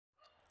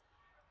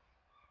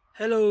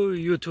Hello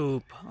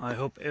YouTube, I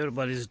hope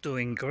everybody's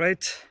doing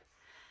great.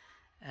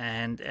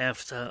 And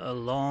after a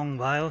long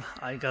while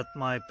I got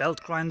my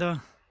belt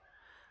grinder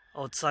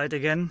outside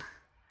again,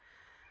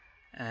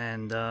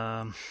 and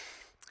I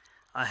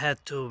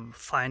had to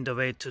find a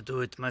way to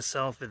do it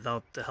myself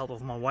without the help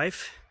of my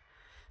wife,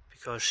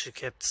 because she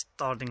kept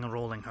starting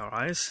rolling her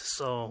eyes.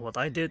 So what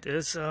I did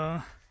is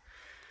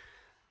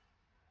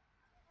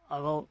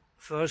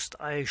first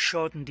I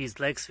shortened these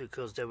legs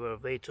because they were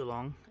way too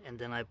long, and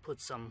then I put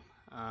some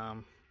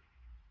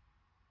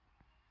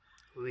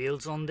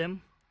wheels on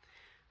them,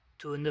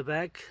 2 in the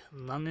back,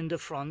 none in the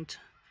front,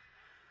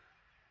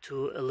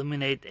 to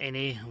eliminate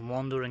any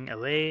wandering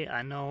away.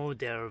 I know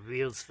there are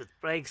wheels with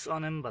brakes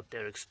on them, but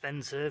they're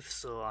expensive,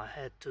 so I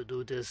had to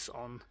do this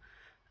on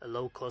a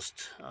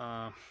low-cost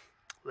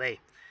way.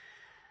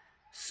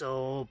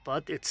 So,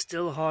 but it's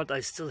still hard.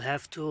 I still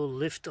have to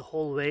lift the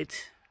whole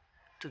weight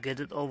to get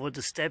it over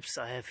the steps.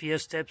 I have here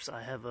steps,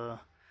 I have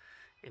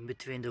in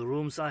between the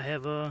rooms I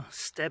have a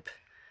step.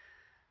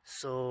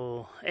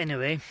 So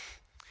anyway,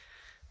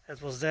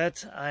 that was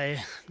that.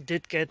 I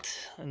did get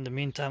in the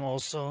meantime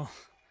also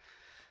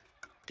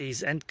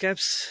these end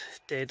caps.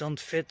 They don't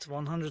fit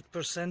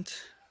 100%.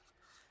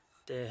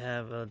 They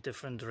have a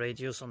different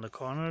radius on the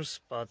corners,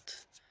 but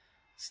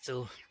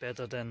still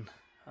better than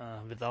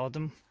without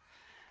them.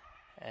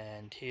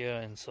 And here,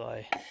 and so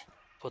I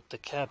put the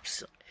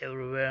caps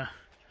everywhere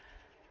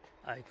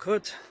I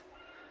could,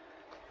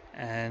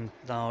 and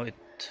now it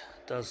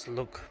does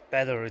look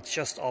better. It's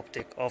just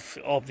optic off,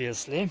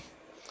 obviously.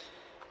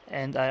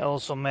 And I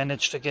also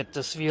managed to get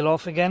this wheel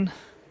off again.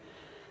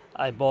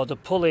 I bought a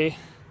pulley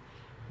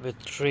with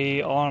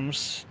 3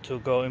 arms to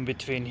go in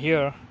between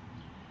here,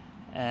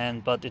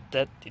 but it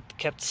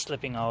kept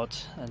slipping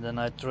out. And then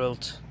I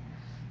drilled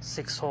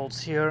 6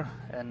 holes here,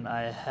 and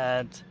I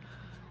had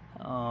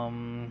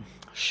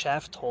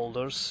shaft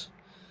holders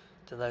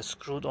that I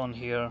screwed on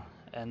here,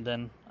 and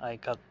then I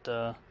got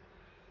the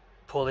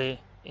pulley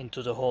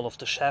into the hole of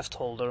the shaft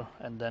holder,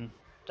 and then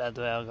that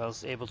way I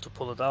was able to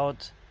pull it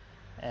out,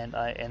 and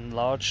I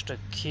enlarged the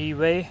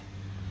keyway,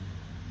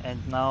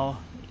 and now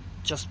it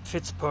just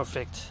fits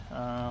perfect.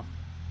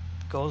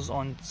 Goes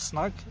on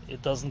snug,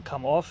 it doesn't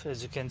come off.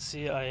 As you can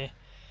see, I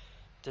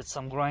did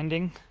some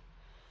grinding,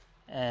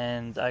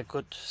 and I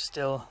could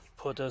still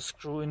put a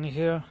screw in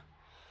here,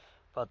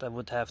 but I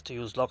would have to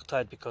use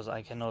Loctite because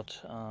I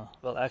cannot,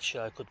 well,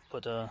 actually I could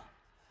put a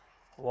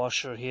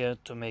washer here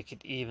to make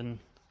it even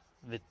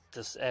with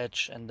this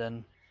edge and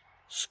then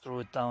screw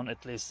it down.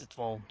 At least it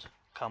won't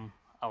come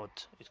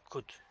out. It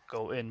could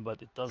go in,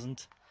 but it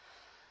doesn't.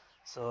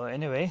 So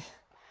anyway,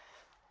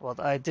 what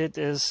I did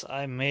is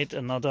I made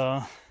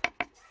another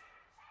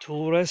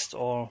tool rest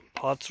or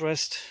parts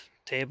rest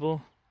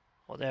table,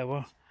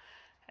 whatever,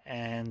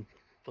 and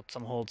put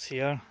some holes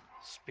here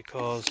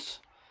because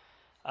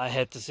I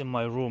had this in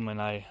my room and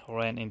I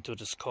ran into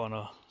this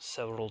corner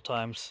several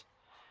times.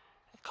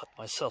 I cut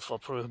myself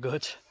up real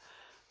good.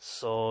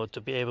 So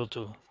to be able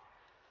to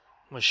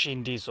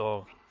machine these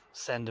or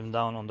sand them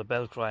down on the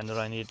belt grinder,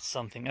 I need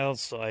something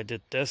else. So I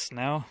did this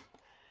now,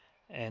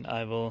 and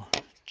I will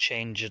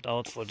change it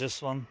out for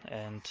this one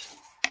and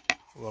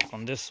work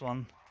on this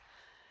one.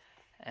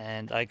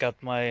 And I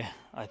got my,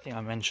 I think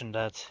I mentioned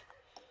that,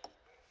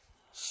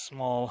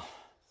 small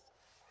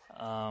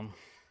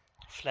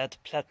flat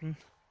platen,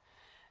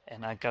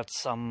 and I got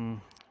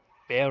some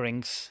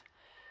bearings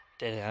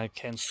that I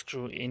can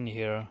screw in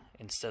here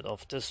instead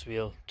of this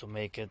wheel to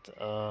make it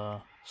a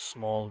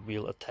small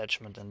wheel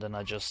attachment, and then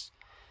I just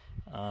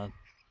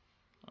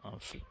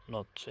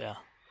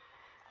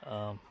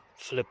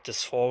flip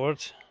this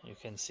forward. You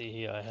can see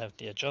here I have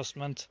the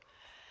adjustment,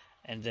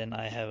 and then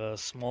I have a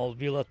small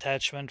wheel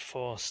attachment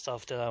for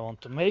stuff that I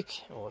want to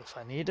make or if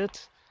I need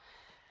it.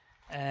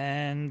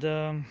 And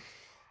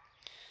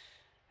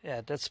yeah,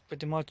 that's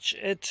pretty much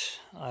it.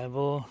 I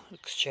will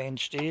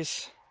exchange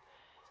these,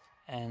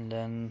 and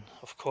then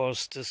of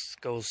course this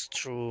goes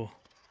through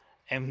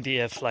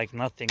MDF like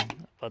nothing,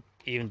 but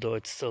even though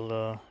it's still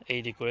a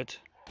 80 grit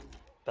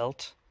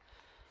belt,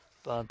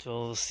 but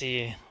we'll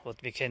see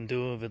what we can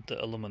do with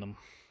the aluminum.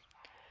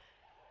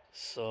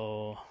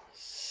 So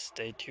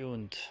stay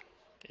tuned,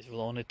 it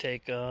will only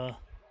take a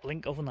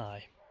blink of an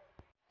eye.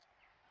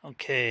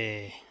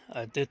 Okay,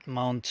 I did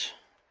mount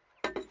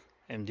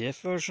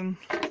MDF version,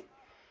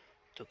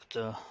 took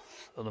the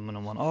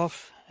aluminum one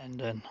off, and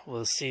then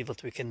we'll see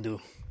what we can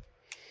do.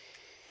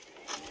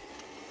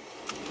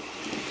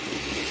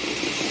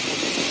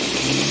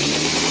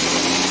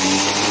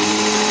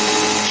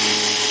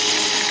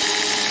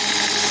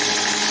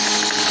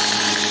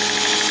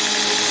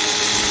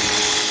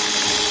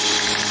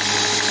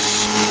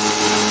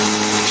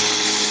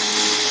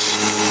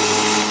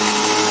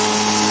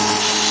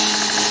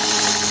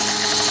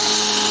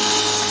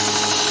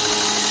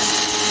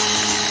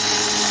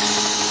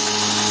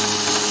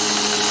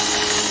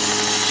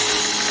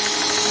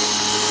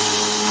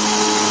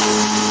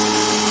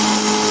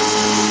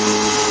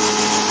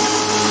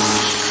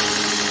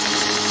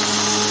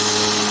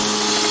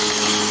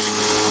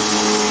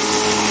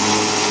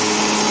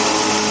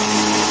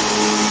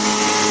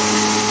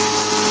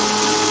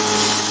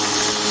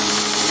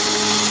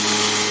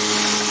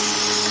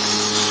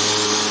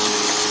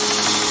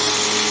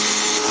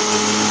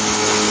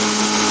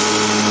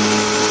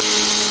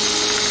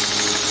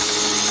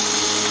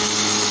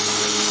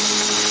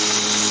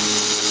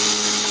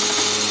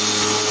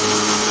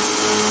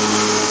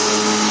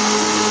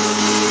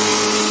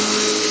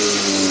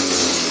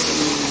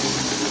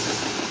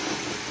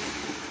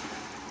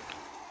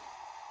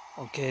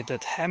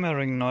 that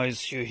hammering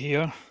noise you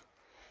hear,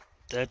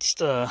 that's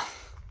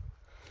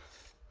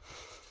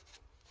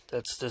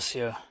this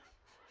here.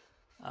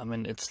 I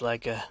mean, it's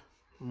like a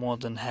more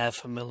than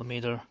half a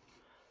millimeter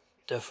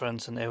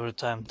difference, and every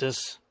time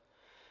this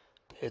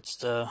hits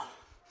the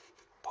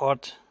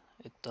part,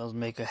 it does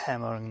make a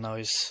hammering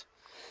noise.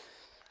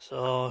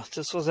 So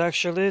this was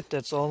actually it.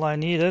 That's all I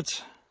needed.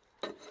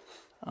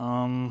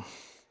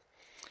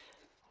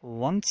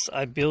 Once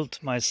I build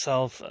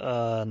myself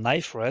a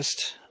knife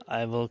rest,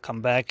 I will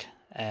come back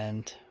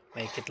and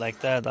make it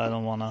like that. I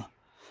don't wanna,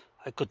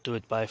 I could do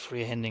it by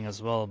freehanding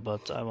as well,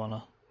 but I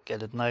wanna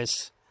get it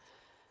nice.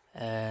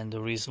 And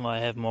the reason why I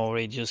have more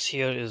radius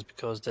here is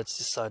because that's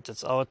the side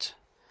that's out,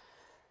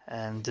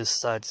 and this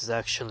side is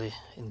actually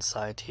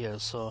inside here,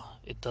 so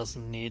it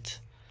doesn't need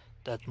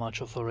that much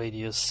of a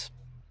radius.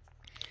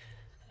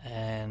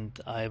 And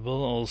I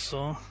will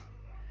also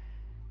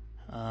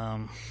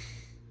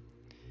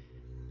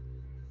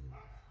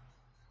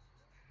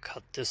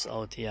cut this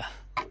out here,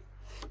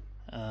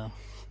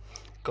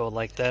 go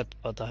like that,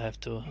 but I have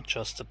to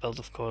adjust the belt,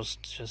 of course,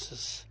 just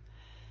as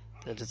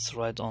that it's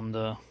right on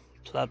the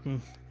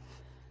platen.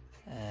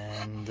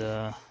 And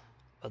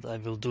but I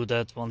will do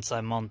that once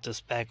I mount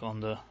this back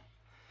on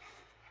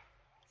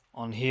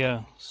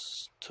here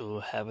to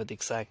have it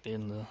exactly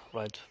in the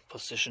right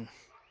position.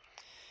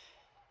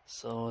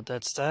 So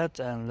that's that,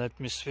 and let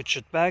me switch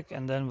it back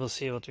and then we'll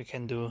see what we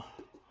can do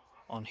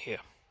on here.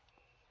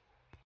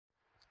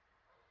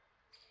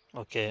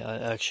 Okay, I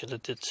actually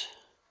did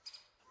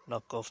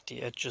knock off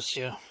the edges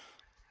here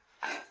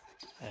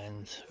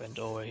and went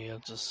over here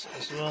just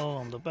as well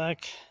on the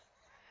back,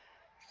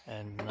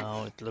 and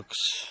now it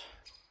looks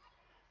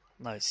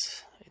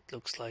nice. It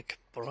looks like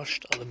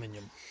brushed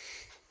aluminium.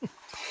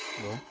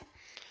 Well,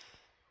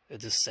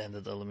 it is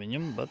standard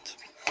aluminium, but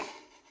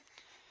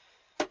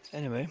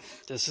anyway,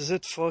 this is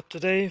it for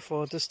today,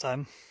 for this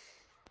time.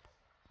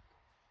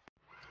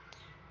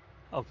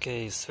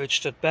 Okay,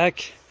 switched it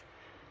back,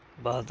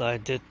 but I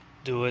did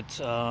do it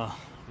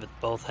with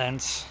both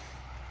hands,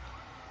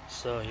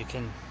 so you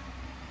can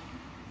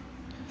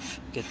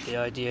get the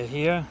idea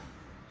here.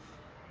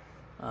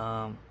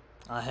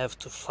 I have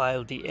to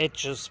file the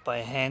edges by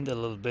hand a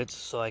little bit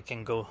so I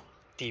can go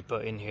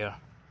deeper in here,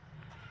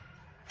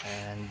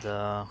 and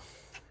I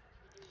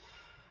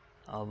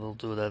will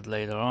do that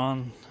later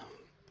on.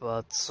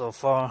 But so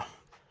far,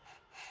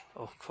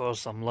 of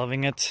course, I'm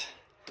loving it,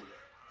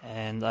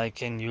 and I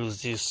can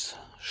use these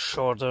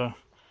shorter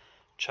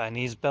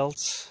Chinese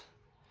belts,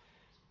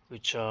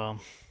 which are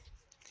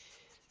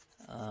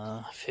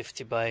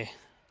 50 by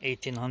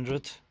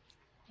 1800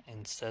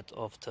 instead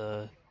of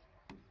the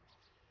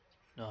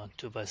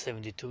 2 by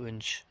 72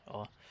 inch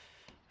or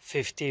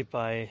 50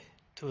 by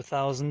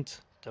 2000,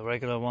 the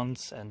regular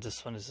ones, and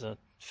this one is a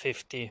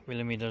 50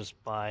 millimeters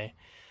by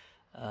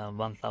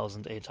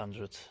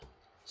 1800.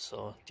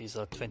 So these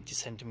are 20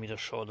 centimeters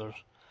shorter,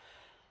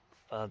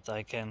 but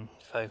I can,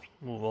 if I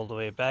move all the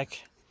way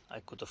back, I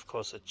could of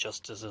course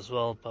adjust this as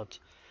well, but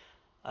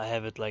I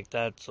have it like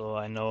that, so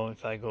I know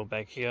if I go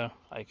back here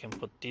I can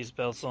put these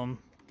belts on,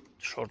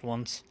 short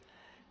ones,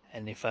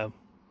 and if I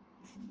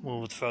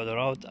move it further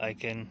out I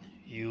can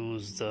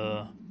use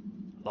the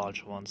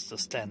larger ones, the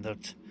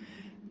standard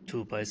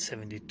 2 by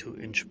 72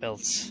 inch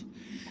belts.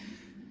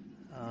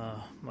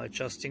 My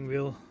adjusting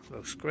wheel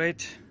works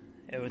great,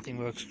 everything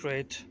works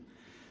great.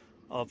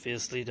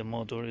 Obviously the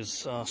motor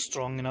is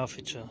strong enough,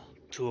 it's a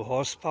 2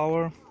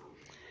 horsepower,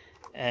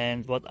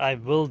 and what I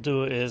will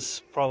do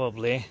is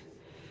probably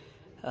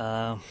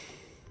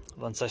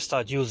once I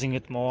start using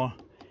it more,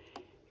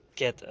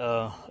 get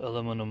a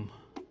aluminum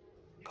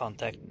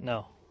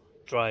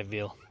drive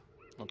wheel,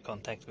 not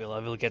contact wheel. I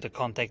will get a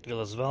contact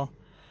wheel as well,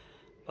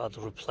 but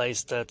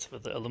replace that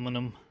with the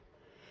aluminum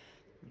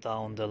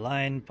down the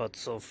line. But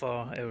so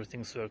far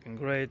everything's working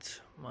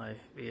great. My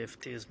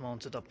VFD is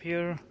mounted up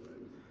here,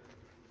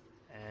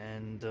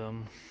 and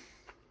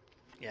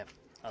yeah,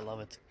 I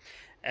love it.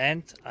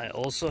 And I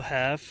also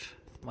have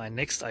my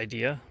next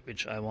idea,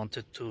 which I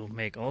wanted to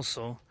make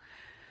also.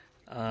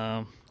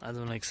 I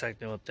don't know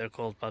exactly what they're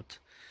called, but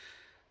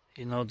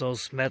you know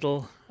those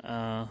metal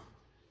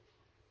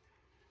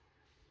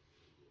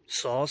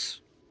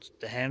saws,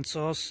 the hand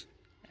saws,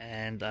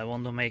 and I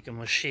want to make a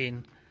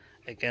machine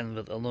again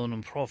with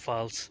aluminum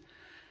profiles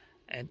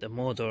and a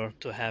motor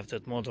to have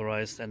that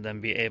motorized, and then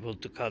be able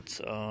to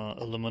cut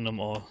aluminum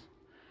or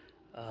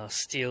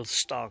steel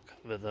stock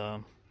with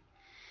a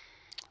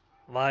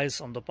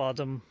vise on the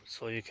bottom,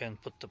 so you can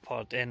put the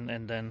part in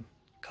and then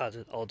cut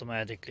it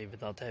automatically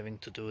without having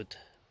to do it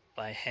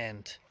by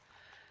hand.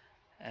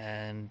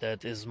 And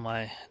that is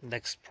my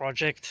next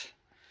project.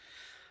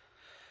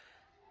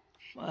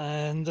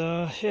 And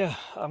yeah,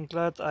 I'm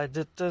glad I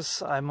did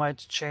this. I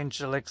might change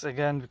the legs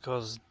again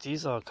because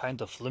these are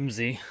kind of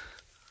flimsy,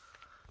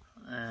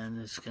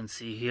 and as you can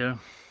see here,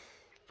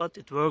 but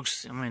it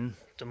works. I mean,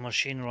 the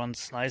machine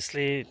runs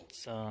nicely.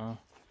 It's,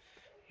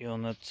 you're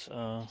not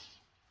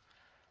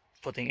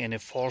putting any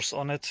force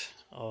on it.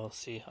 Oh,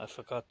 see, I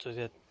forgot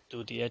to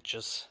do the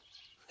edges.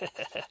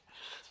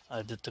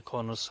 I did the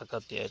corners, I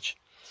got the edge.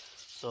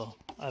 so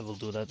I will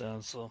do that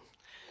also.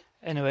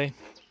 Anyway,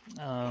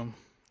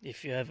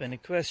 if you have any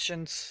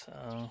questions,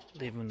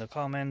 leave them in the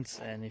comments,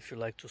 and if you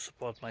like to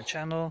support my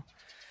channel,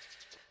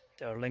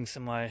 there are links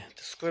in my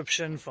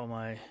description for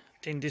my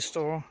H.E.D.S.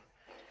 store.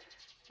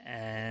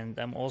 And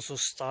I'm also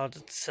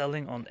started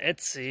selling on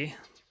Etsy,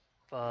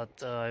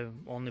 but I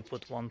only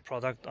put one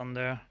product on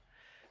there.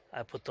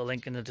 I put the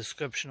link in the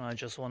description. I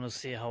just want to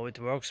see how it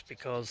works,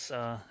 because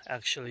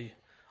actually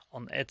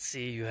on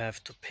Etsy you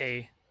have to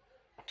pay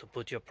to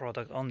put your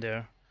product on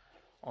there.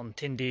 On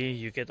H.E.D.S.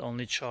 you get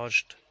only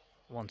charged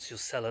once you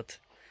sell it,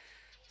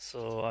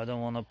 so I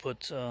don't want to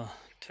put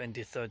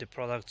 20-30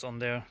 products on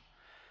there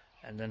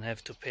and then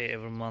have to pay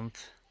every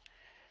month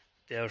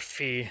their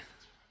fee,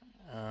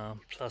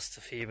 plus the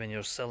fee when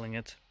you're selling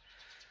it.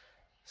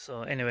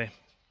 So anyway,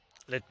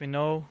 let me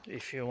know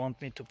if you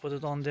want me to put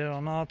it on there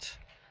or not,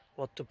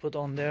 what to put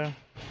on there.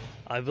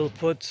 I will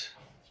put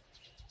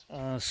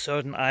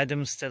certain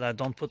items that I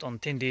don't put on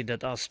H.E.D.S.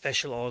 that are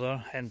special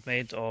order,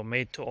 handmade or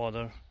made to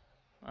order.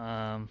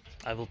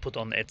 I will put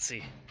on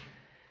Etsy.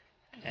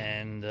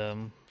 And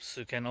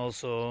so you can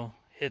also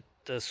hit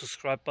the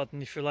subscribe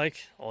button if you like,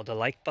 or the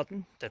like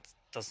button. That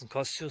doesn't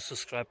cost you.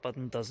 Subscribe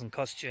button doesn't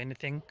cost you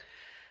anything.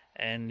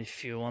 And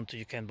if you want to,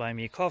 you can buy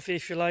me a coffee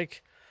if you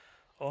like,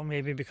 or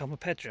maybe become a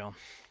Patreon.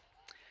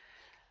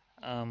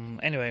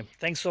 Anyway,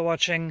 thanks for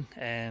watching,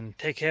 and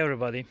take care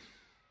everybody.